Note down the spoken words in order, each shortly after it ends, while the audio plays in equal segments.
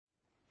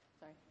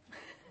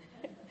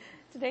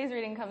Today's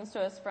reading comes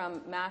to us from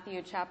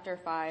Matthew chapter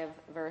 5,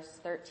 verse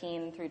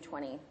 13 through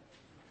 20.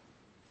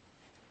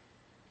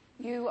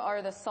 You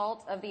are the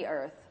salt of the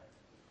earth.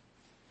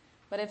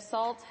 But if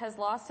salt has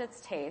lost its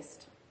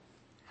taste,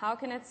 how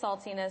can its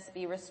saltiness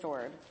be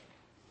restored?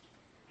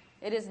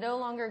 It is no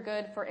longer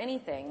good for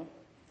anything,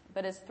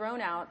 but is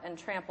thrown out and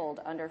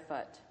trampled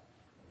underfoot.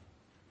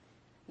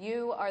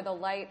 You are the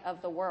light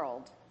of the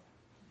world.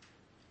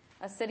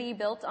 A city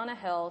built on a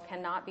hill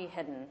cannot be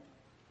hidden.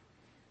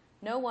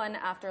 No one,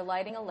 after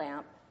lighting a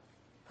lamp,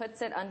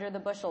 puts it under the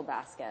bushel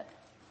basket,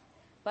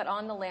 but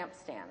on the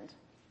lampstand,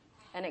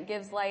 and it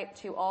gives light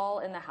to all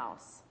in the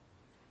house.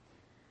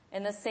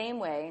 In the same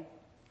way,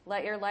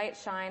 let your light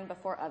shine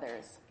before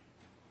others,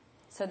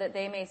 so that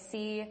they may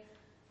see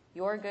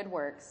your good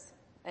works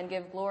and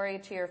give glory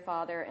to your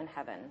Father in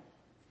heaven.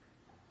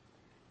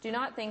 Do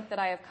not think that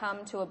I have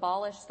come to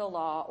abolish the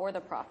law or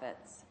the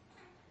prophets.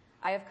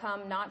 I have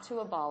come not to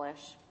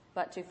abolish,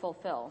 but to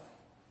fulfill.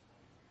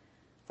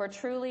 For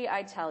truly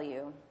I tell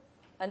you,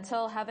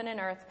 until heaven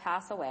and earth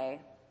pass away,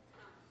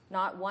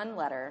 not one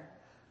letter,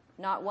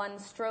 not one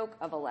stroke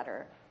of a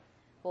letter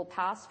will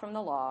pass from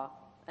the law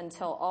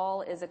until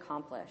all is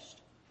accomplished.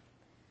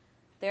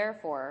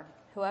 Therefore,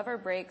 whoever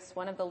breaks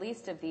one of the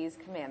least of these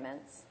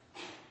commandments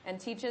and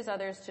teaches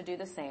others to do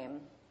the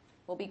same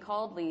will be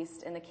called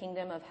least in the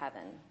kingdom of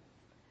heaven.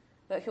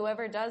 But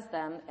whoever does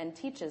them and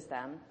teaches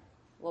them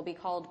will be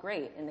called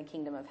great in the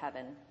kingdom of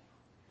heaven.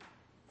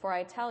 For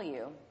I tell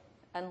you,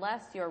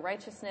 unless your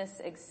righteousness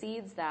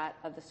exceeds that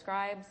of the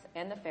scribes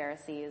and the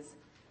Pharisees,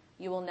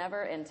 you will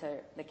never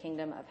enter the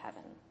kingdom of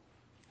heaven.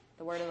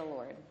 The word of the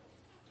Lord.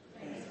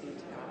 Thanks be to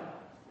God.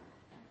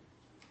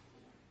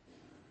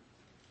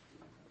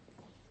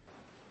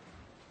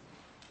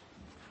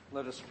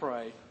 Let us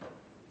pray.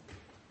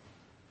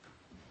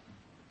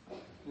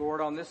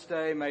 Lord, on this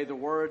day, may the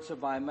words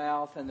of my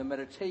mouth and the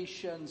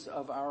meditations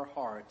of our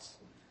hearts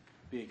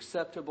be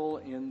acceptable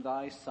in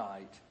thy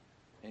sight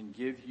and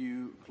give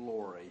you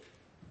glory.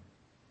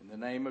 In the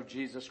name of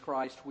Jesus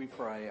Christ we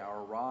pray,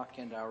 our rock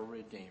and our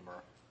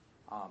Redeemer.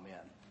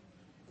 Amen.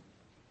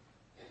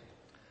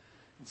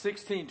 In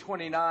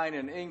 1629,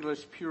 an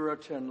English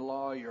Puritan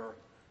lawyer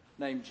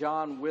named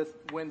John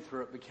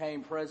Winthrop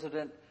became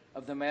president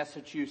of the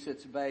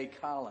Massachusetts Bay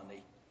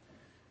Colony,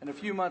 and a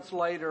few months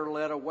later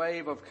led a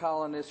wave of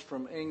colonists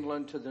from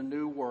England to the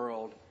New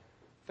World,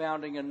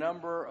 founding a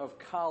number of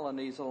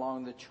colonies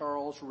along the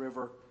Charles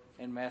River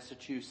and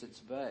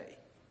Massachusetts Bay.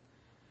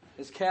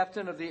 As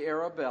captain of the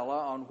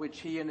Arabella, on which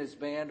he and his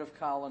band of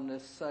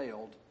colonists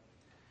sailed,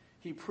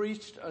 he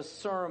preached a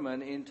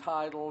sermon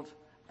entitled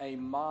A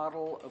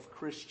Model of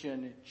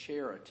Christian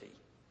Charity.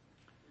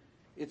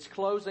 Its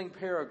closing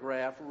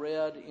paragraph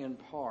read in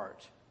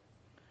part,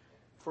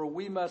 "For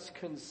we must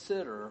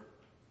consider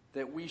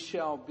that we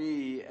shall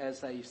be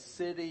as a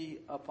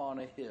city upon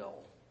a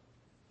hill.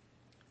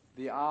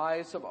 The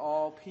eyes of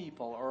all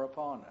people are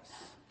upon us,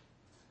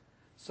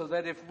 so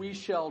that if we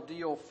shall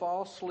deal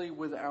falsely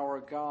with our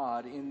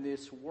God in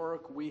this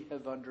work we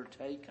have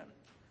undertaken,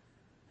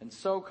 and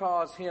so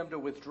cause him to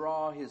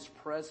withdraw his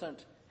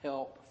present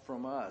help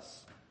from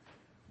us,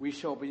 we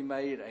shall be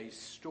made a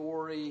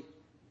story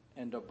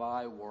and a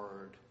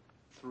byword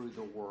through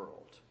the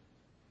world."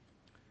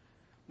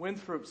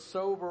 Winthrop's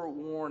sober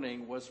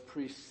warning was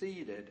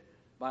preceded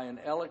by an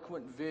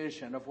eloquent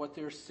vision of what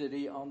their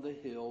city on the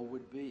hill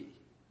would be.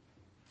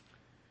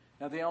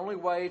 Now, the only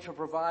way to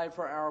provide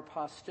for our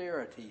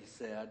posterity, he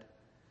said,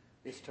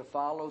 is to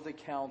follow the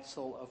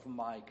counsel of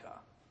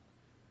Micah,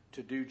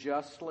 to do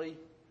justly,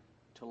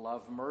 to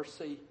love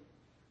mercy,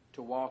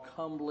 to walk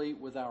humbly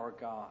with our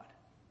God.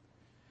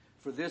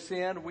 For this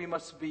end, we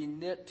must be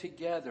knit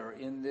together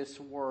in this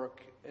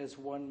work as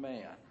one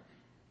man.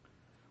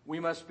 We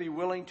must be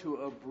willing to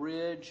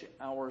abridge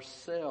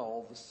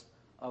ourselves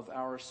of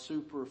our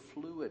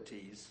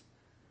superfluities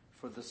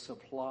for the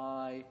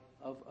supply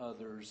of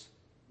others'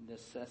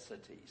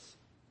 necessities.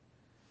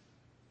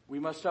 We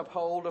must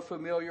uphold a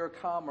familiar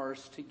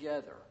commerce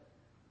together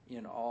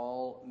in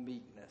all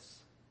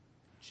meekness,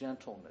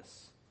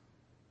 gentleness,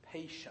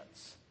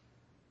 patience,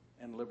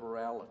 and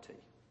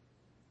liberality.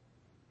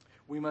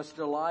 We must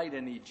delight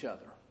in each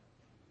other,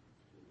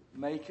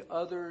 make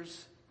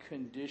others'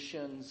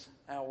 conditions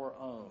our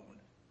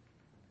own,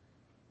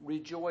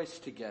 rejoice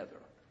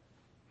together,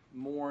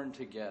 mourn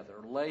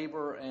together,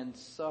 labor and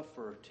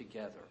suffer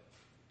together,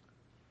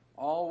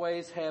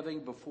 always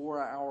having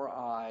before our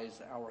eyes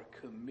our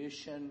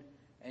commission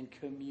and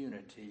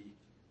community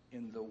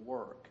in the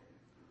work,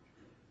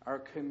 our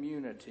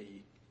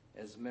community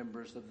as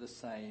members of the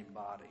same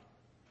body.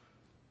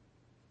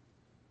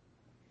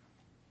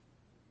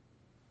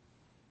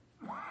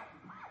 I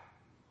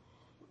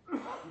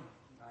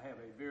have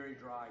a very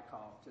dry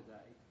cough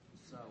today,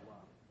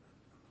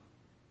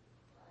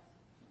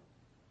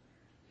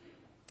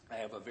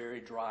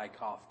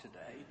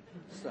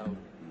 so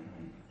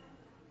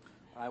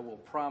I will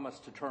promise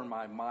to turn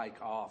my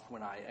mic off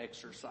when I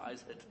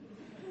exercise it.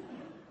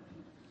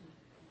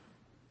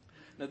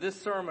 Now,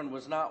 this sermon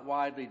was not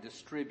widely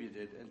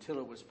distributed until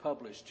it was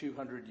published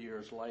 200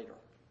 years later.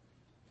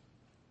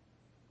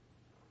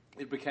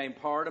 It became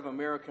part of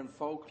American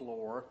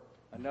folklore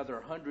another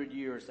 100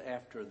 years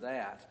after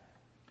that,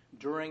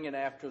 during and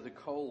after the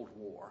Cold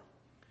War,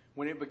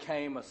 when it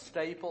became a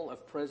staple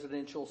of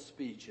presidential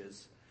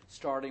speeches,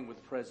 starting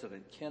with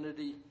President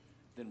Kennedy,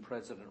 then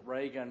President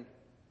Reagan,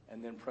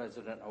 and then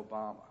President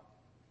Obama.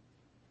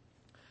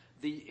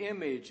 The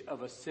image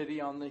of a city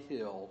on the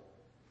hill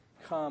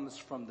comes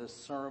from the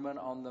Sermon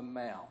on the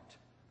Mount,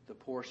 the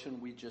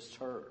portion we just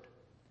heard.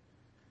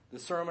 The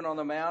Sermon on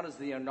the Mount is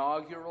the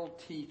inaugural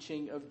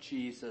teaching of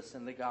Jesus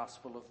in the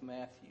Gospel of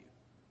Matthew.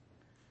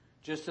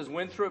 Just as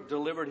Winthrop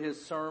delivered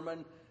his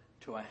sermon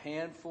to a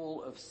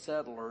handful of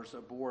settlers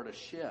aboard a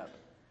ship,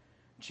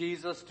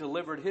 Jesus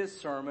delivered his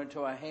sermon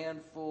to a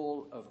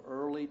handful of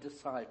early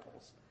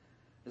disciples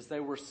as they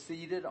were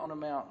seated on a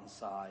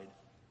mountainside,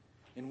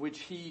 in which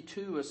he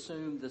too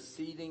assumed the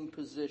seating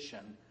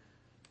position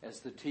as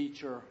the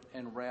teacher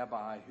and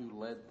rabbi who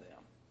led them.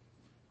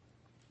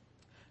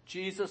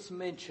 Jesus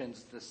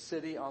mentions the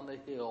city on the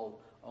hill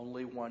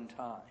only one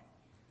time,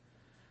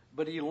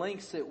 but he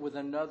links it with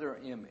another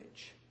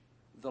image,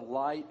 the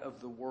light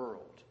of the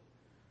world,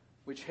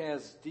 which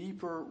has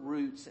deeper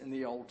roots in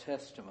the Old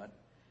Testament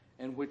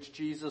and which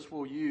Jesus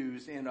will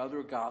use in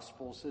other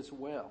Gospels as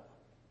well.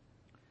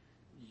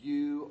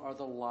 You are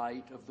the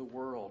light of the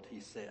world,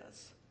 he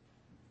says.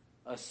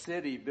 A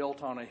city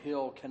built on a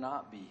hill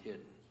cannot be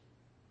hidden.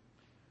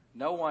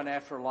 No one,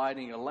 after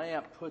lighting a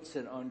lamp, puts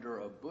it under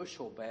a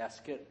bushel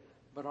basket,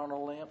 but on a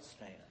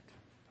lampstand,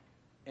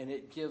 and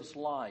it gives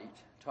light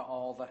to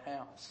all the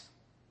house.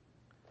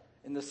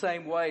 In the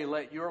same way,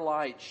 let your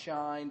light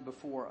shine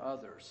before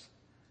others,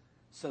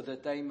 so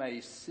that they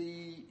may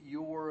see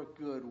your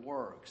good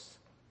works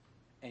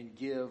and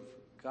give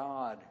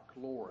God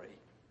glory,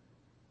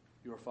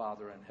 your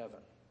Father in heaven.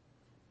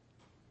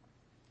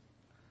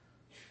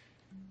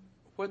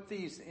 What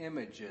these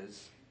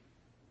images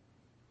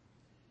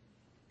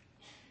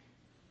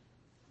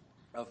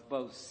of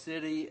both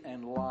city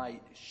and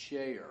light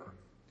share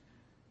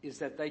is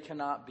that they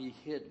cannot be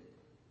hidden.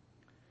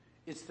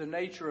 It's the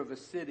nature of a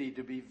city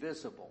to be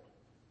visible,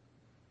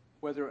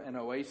 whether an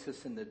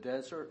oasis in the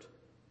desert,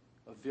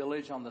 a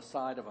village on the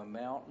side of a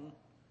mountain,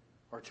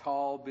 or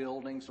tall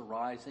buildings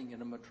rising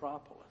in a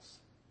metropolis.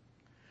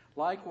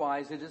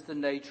 Likewise, it is the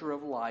nature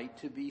of light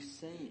to be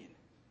seen.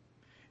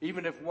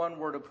 Even if one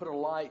were to put a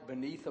light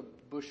beneath a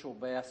bushel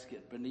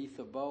basket, beneath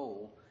a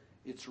bowl,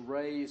 its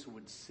rays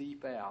would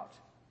seep out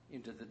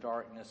into the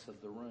darkness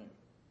of the room.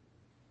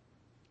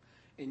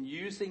 In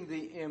using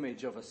the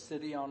image of a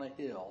city on a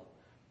hill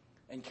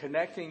and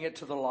connecting it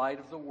to the light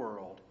of the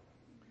world,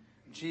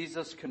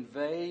 Jesus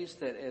conveys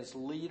that as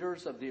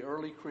leaders of the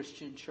early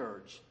Christian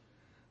church,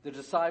 the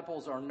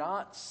disciples are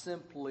not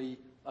simply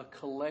a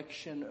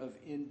collection of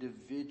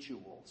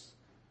individuals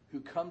who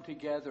come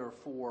together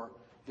for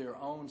their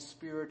own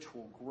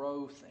spiritual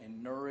growth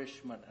and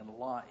nourishment and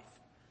life,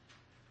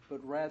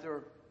 but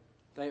rather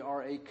they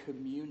are a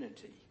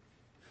community,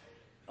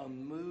 a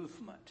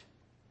movement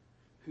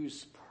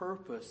whose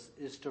purpose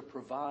is to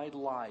provide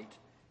light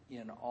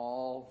in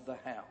all the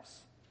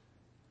house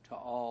to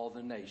all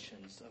the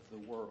nations of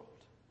the world.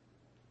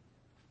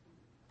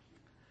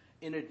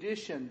 In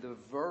addition, the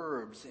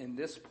verbs in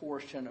this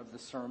portion of the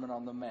Sermon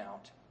on the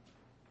Mount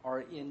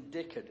are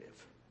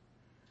indicative.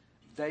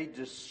 They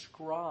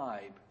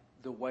describe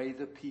the way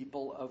the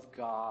people of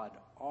God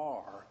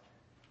are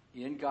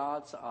in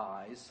God's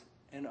eyes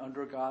and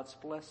under God's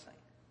blessing.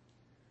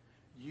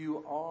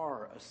 You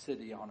are a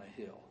city on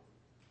a hill.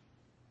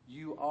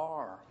 You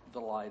are the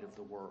light of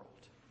the world.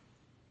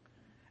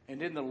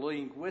 And in the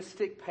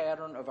linguistic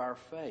pattern of our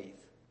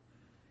faith,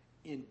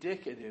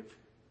 indicative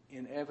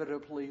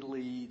inevitably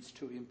leads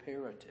to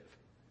imperative.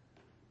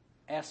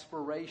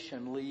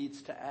 Aspiration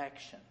leads to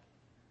action.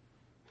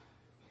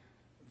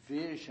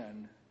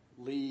 Vision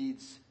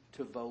leads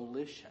to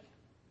volition.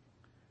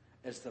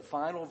 As the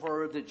final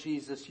verb that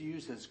Jesus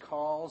uses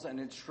calls and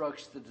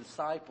instructs the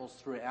disciples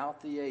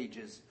throughout the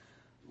ages,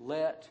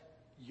 let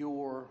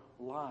your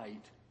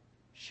light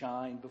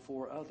shine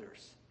before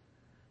others,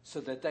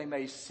 so that they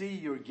may see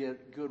your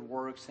good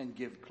works and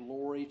give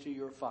glory to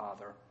your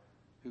Father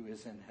who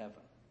is in heaven.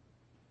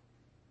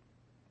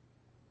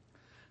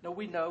 Now,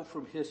 we know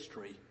from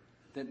history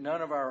that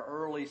none of our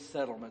early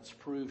settlements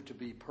proved to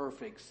be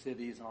perfect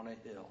cities on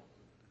a hill.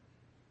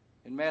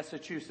 In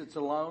Massachusetts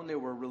alone, there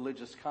were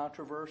religious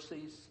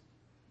controversies,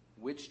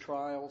 witch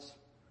trials,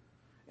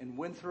 and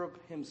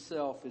Winthrop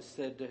himself is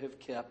said to have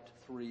kept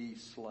 3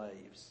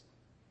 slaves.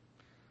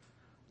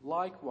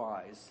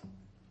 Likewise,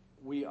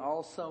 we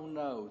also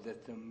know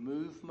that the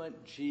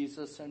movement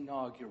Jesus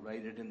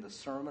inaugurated in the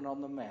Sermon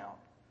on the Mount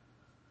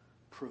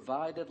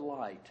provided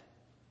light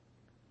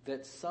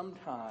that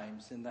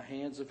sometimes in the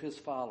hands of his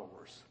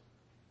followers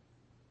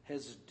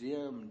has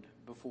dimmed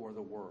before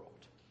the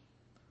world,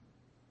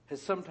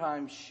 has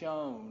sometimes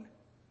shone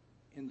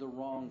in the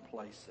wrong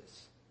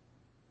places,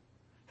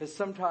 has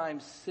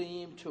sometimes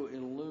seemed to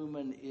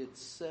illumine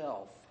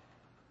itself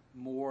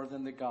more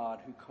than the God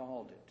who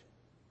called it.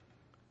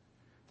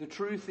 The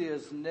truth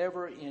is,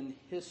 never in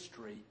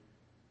history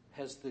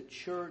has the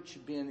church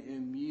been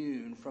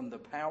immune from the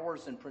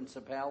powers and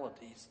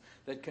principalities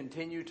that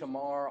continue to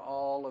mar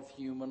all of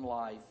human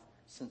life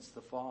since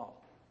the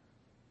fall.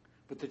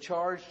 But the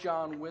charge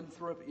John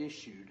Winthrop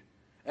issued,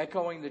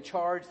 echoing the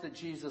charge that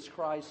Jesus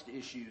Christ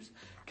issues,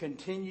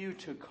 continues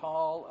to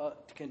call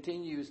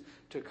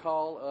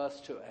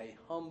us to a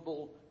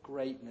humble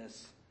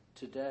greatness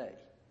today.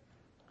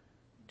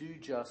 Do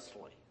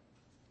justly,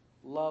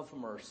 love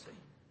mercy,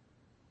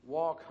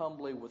 walk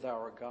humbly with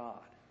our God,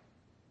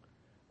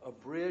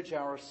 abridge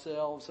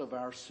ourselves of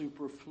our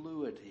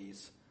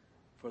superfluities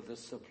for the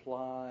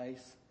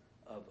supplies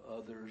of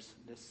others'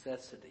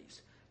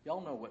 necessities.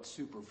 Y'all know what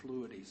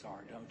superfluities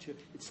are, don't you?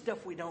 It's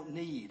stuff we don't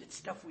need. It's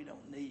stuff we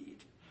don't need.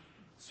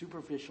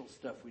 Superficial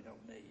stuff we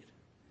don't need.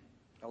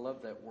 I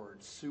love that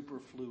word,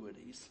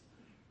 superfluities.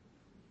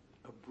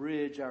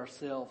 Abridge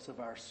ourselves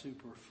of our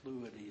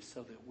superfluities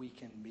so that we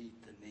can meet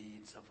the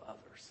needs of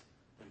others,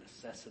 the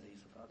necessities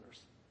of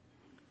others.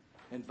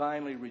 And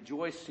finally,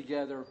 rejoice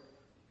together,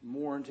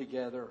 mourn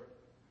together,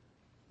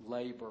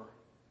 labor,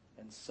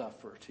 and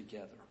suffer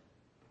together.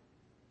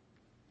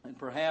 And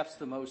perhaps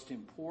the most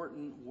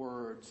important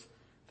words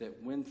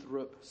that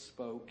Winthrop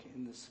spoke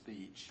in the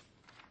speech,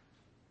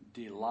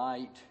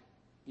 delight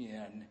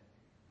in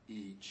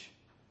each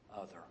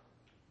other.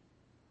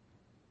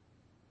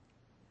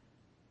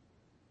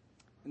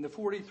 In the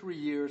 43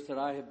 years that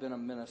I have been a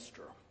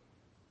minister,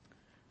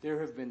 there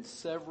have been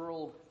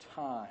several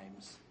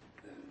times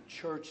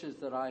churches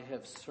that I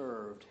have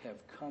served have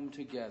come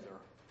together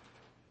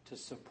to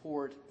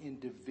support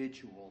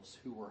individuals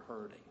who were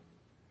hurting.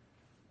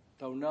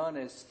 Though none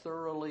as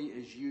thoroughly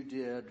as you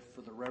did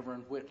for the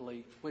Reverend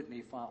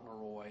Whitney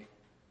Fauntleroy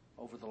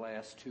over the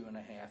last 2.5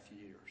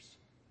 years.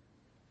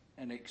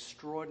 An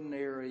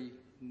extraordinary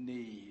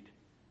need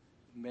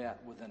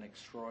met with an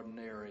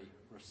extraordinary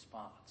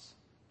response.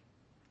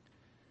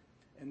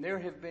 And there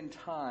have been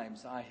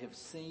times I have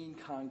seen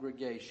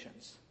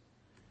congregations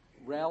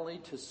rally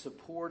to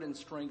support and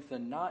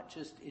strengthen not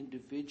just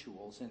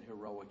individuals in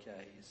heroic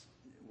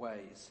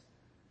ways,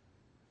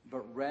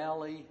 but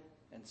rally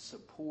and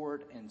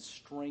support and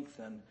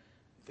strengthen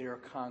their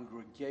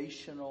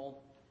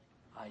congregational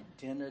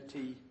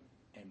identity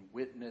and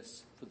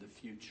witness for the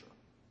future.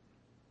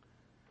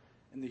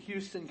 In the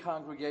Houston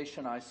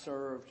congregation I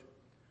served,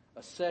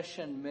 a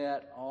session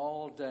met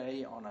all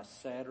day on a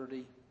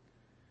Saturday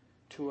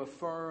to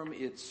affirm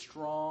its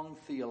strong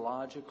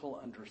theological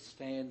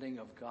understanding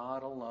of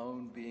God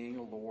alone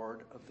being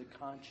Lord of the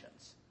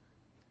conscience.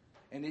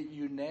 And it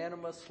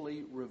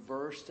unanimously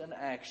reversed an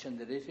action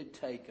that it had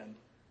taken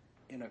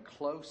in a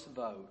close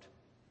vote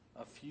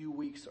a few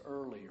weeks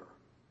earlier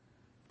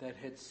that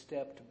had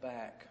stepped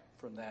back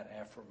from that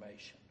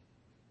affirmation.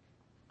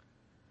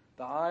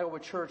 The Iowa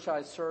church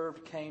I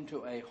served came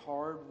to a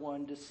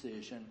hard-won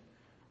decision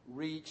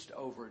reached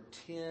over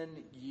 10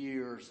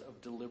 years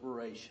of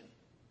deliberation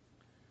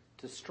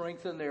to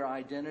strengthen their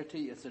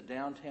identity as a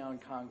downtown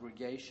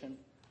congregation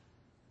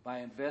by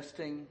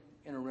investing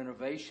in a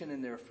renovation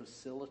in their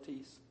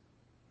facilities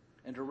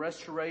and a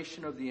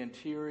restoration of the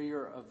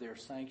interior of their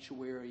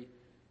sanctuary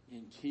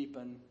in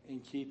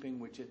keeping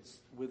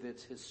with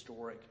its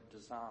historic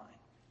design.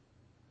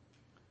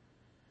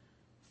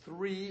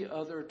 3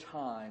 other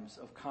times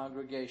of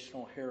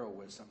congregational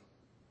heroism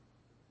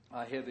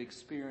I have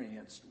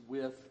experienced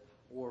with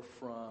or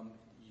from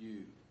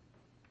you.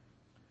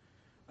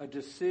 A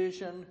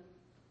decision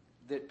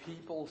that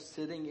people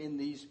sitting in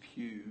these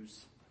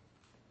pews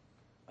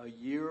a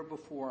year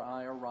before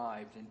I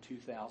arrived in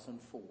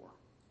 2004,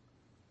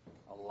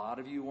 a lot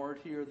of you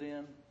weren't here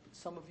then, but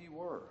some of you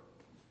were.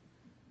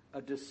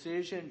 A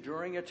decision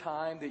during a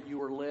time that you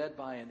were led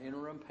by an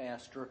interim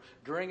pastor,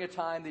 during a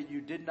time that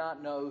you did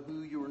not know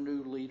who your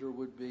new leader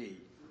would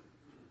be,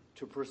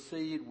 to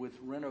proceed with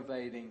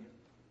renovating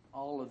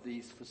all of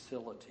these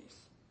facilities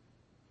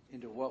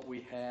into what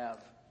we have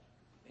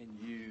and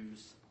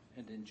use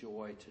and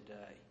enjoy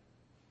today.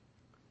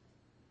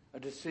 A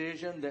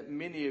decision that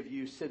many of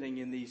you sitting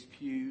in these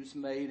pews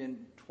made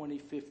in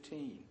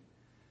 2015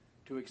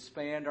 to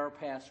expand our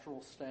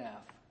pastoral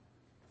staff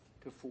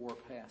to 4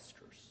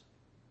 pastors.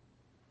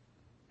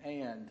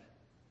 And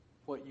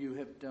what you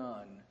have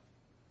done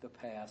the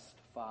past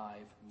 5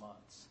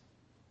 months.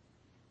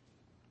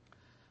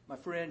 My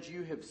friends,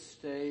 you have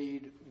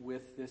stayed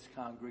with this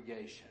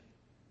congregation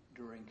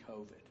during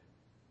COVID.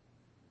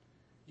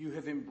 You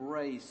have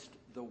embraced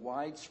the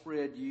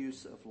widespread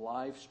use of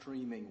live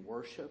streaming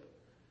worship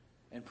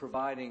and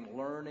providing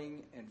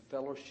learning and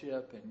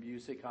fellowship and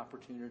music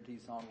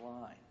opportunities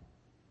online.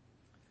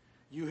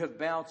 You have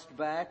bounced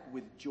back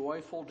with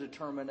joyful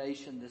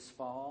determination this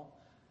fall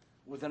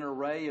with an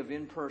array of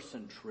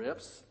in-person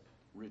trips,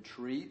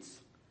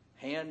 retreats,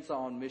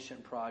 hands-on mission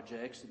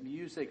projects,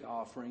 music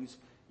offerings,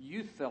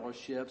 youth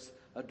fellowships,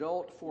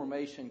 adult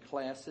formation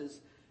classes,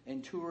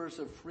 and tours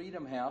of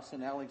Freedom House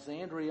in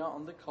Alexandria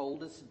on the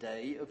coldest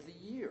day of the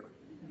year.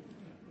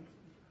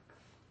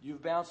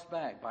 You've bounced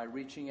back by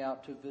reaching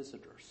out to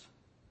visitors,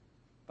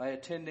 by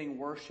attending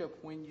worship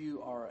when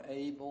you are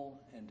able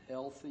and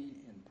healthy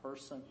in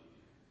person,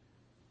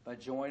 by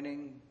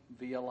joining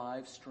via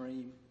live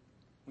stream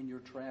when you're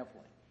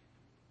traveling.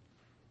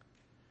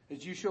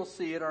 As you shall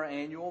see at our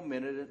annual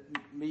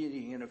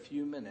meeting in a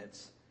few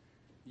minutes,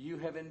 you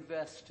have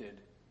invested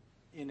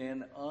in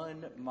an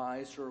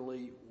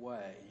unmiserly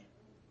way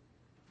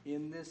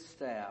in this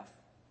staff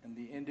and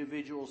the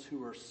individuals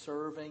who are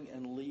serving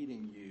and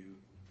leading you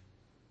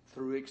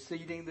through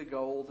exceeding the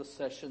goal the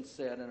session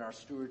set in our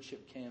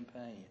stewardship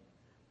campaign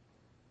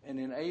and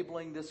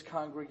enabling this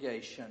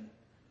congregation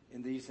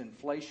in these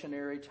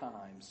inflationary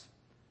times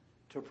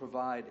to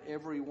provide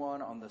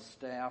everyone on the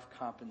staff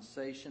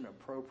compensation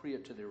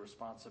appropriate to their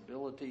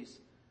responsibilities,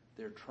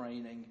 their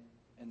training,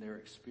 and their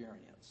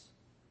experience.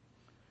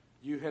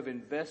 You have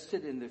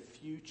invested in the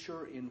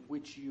future in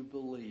which you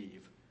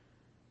believe,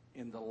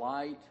 in the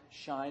light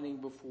shining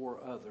before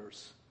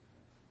others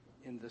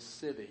in the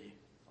city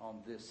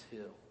on this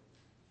hill.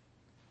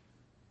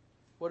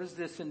 What does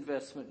this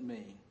investment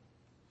mean?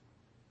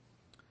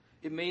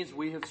 It means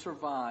we have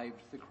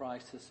survived the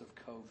crisis of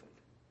COVID.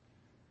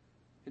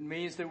 It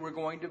means that we're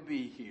going to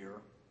be here,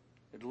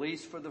 at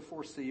least for the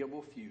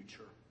foreseeable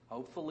future,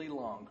 hopefully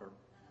longer,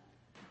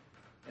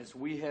 as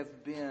we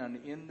have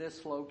been in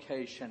this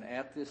location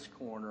at this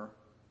corner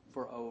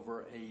for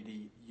over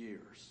 80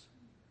 years.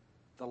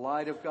 The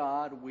light of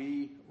God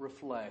we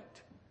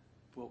reflect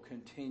will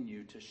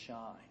continue to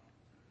shine.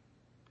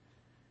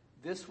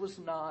 This was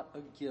not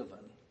a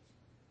given.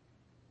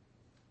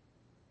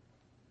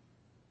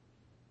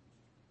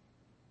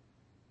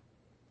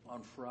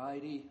 On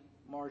Friday,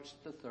 March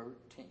the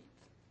 13th,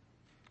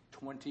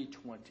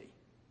 2020,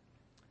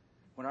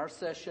 when our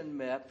session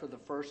met for the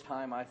first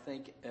time, I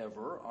think,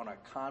 ever on a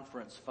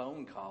conference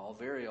phone call,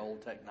 very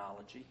old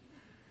technology,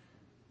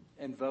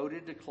 and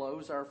voted to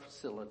close our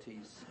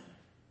facilities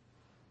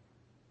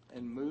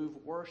and move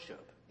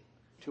worship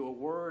to a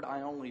word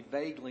I only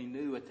vaguely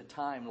knew at the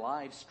time,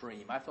 live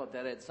stream. I thought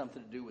that had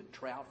something to do with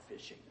trout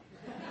fishing.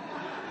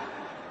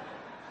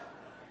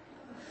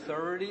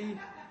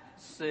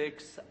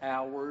 36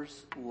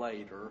 hours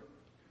later,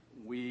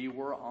 we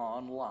were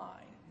online.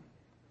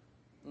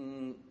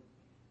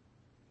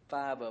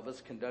 5 of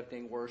us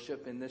conducting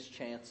worship in this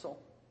chancel.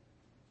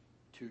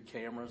 2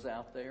 cameras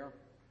out there.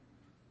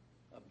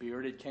 A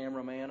bearded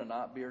cameraman, a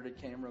not bearded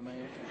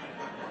cameraman.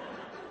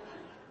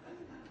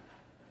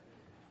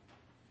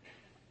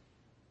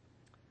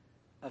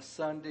 A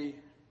Sunday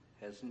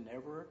has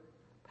never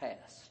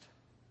passed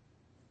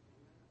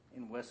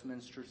in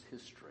Westminster's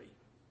history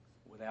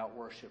without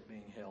worship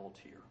being held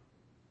here.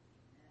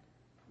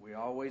 We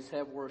always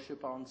have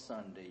worship on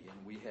Sunday,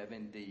 and we have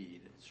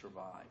indeed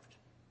survived.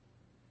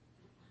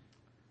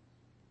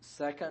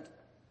 Second,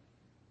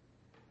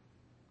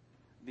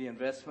 the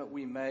investment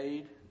we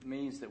made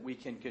means that we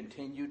can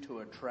continue to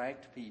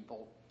attract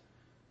people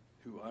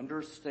who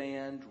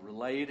understand,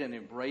 relate, and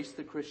embrace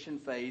the Christian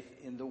faith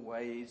in the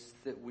ways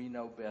that we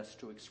know best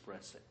to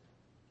express it.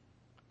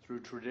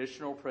 Through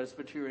traditional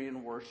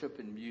Presbyterian worship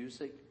and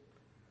music,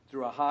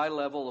 through a high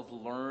level of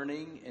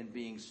learning and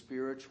being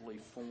spiritually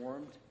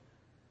formed,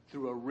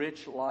 through a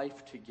rich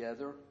life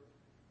together,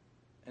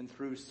 and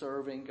through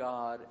serving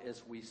God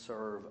as we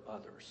serve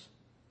others.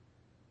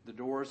 The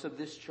doors of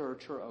this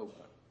church are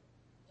open.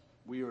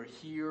 We are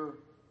here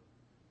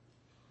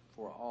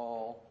for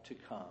all to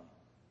come.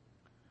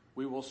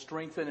 We will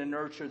strengthen and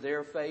nurture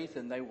their faith,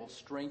 and they will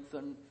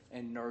strengthen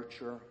and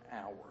nurture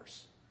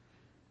ours.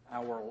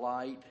 Our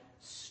light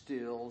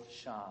still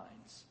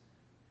shines.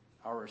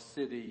 Our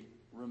city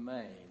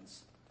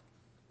remains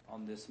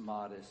on this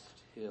modest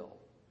hill.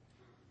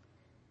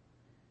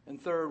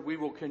 And third, we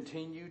will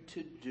continue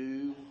to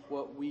do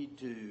what we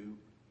do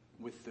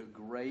with the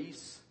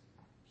grace,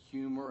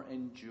 humor,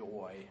 and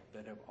joy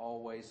that have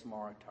always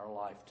marked our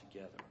life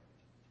together.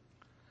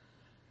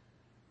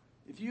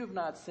 If you have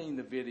not seen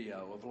the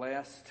video of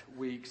last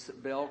week's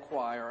Bell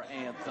Choir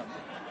anthem,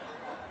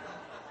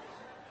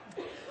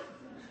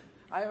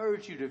 I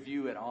urge you to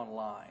view it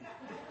online.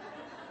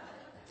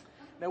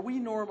 Now, we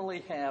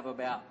normally have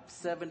about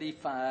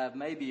 75,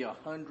 maybe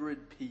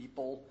 100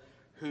 people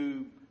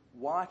who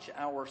watch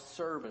our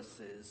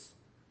services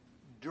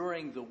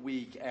during the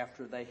week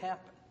after they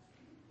happen.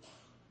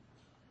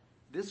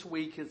 This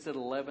week it's at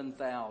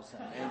 11,000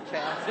 and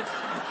counting.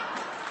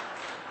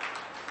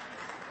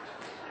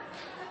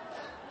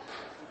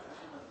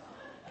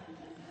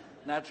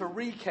 Now, to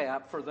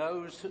recap, for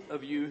those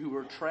of you who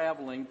were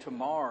traveling to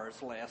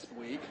Mars last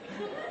week,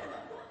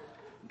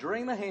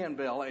 during the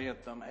handbell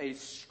anthem, a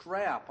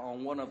strap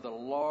on one of the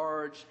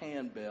large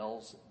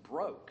handbells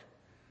broke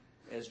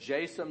as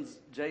Jason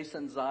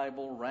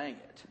Zeibel rang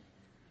it,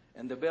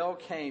 and the bell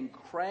came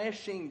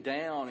crashing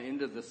down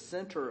into the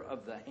center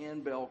of the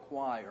handbell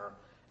choir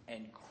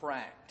and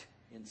cracked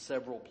in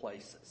several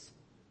places.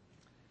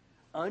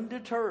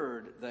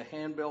 Undeterred, the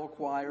handbell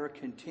choir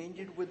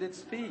continued with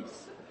its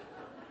piece,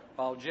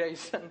 while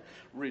Jason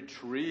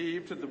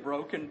retrieved the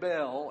broken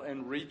bell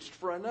and reached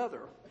for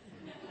another.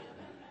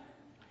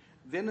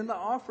 Then in the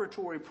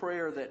offertory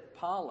prayer that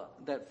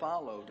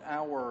followed,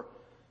 our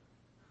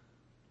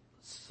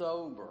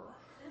sober,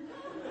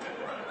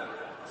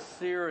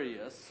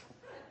 serious,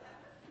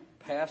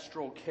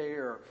 pastoral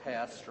care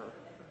pastor,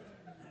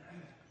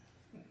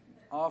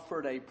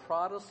 offered a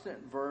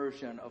Protestant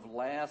version of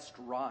last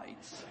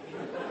rites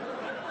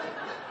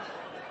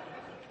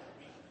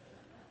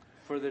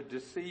for the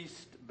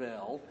deceased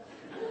bell,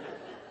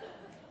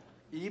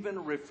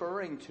 even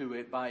referring to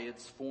it by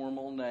its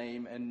formal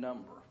name and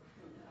number.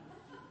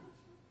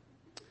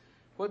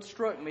 What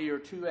struck me are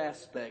two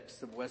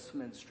aspects of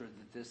Westminster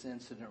that this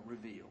incident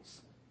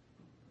reveals.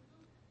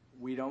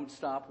 We don't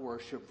stop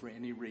worship for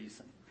any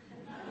reason.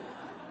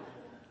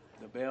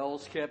 The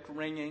bells kept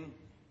ringing.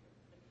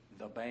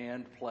 The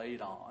band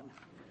played on.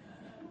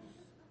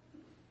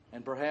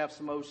 And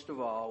perhaps most of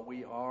all,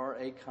 we are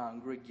a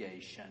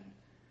congregation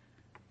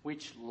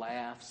which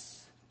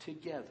laughs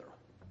together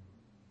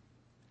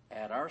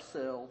at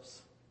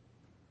ourselves,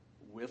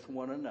 with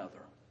one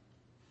another.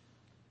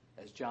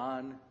 As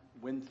John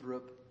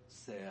Winthrop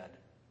said,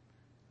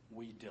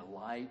 we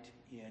delight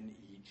in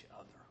each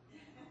other.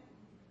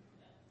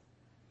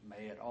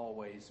 May it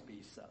always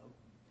be so.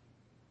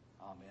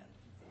 Amen.